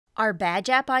Are badge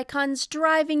app icons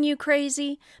driving you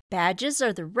crazy? Badges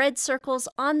are the red circles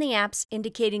on the apps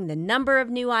indicating the number of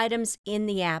new items in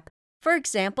the app. For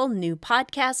example, new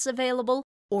podcasts available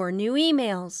or new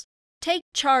emails. Take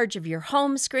charge of your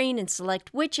home screen and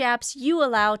select which apps you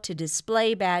allow to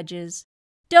display badges.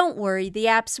 Don't worry, the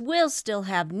apps will still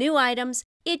have new items,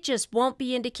 it just won't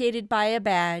be indicated by a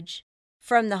badge.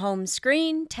 From the home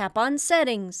screen, tap on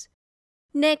Settings.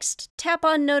 Next, tap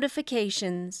on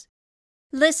Notifications.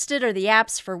 Listed are the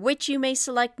apps for which you may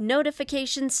select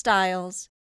notification styles.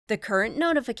 The current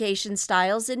notification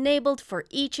styles enabled for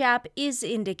each app is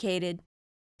indicated.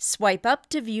 Swipe up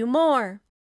to view more.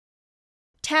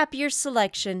 Tap your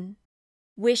selection.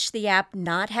 Wish the app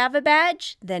not have a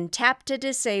badge? Then tap to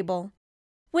disable.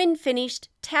 When finished,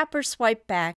 tap or swipe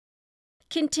back.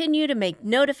 Continue to make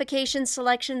notification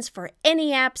selections for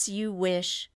any apps you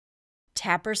wish.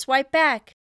 Tap or swipe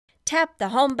back. Tap the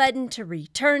home button to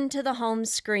return to the home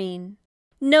screen.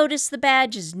 Notice the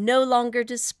badge is no longer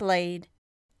displayed.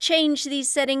 Change these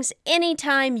settings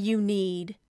anytime you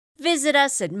need. Visit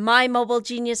us at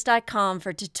mymobilegenius.com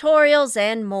for tutorials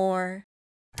and more.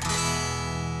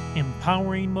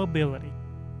 Empowering mobility.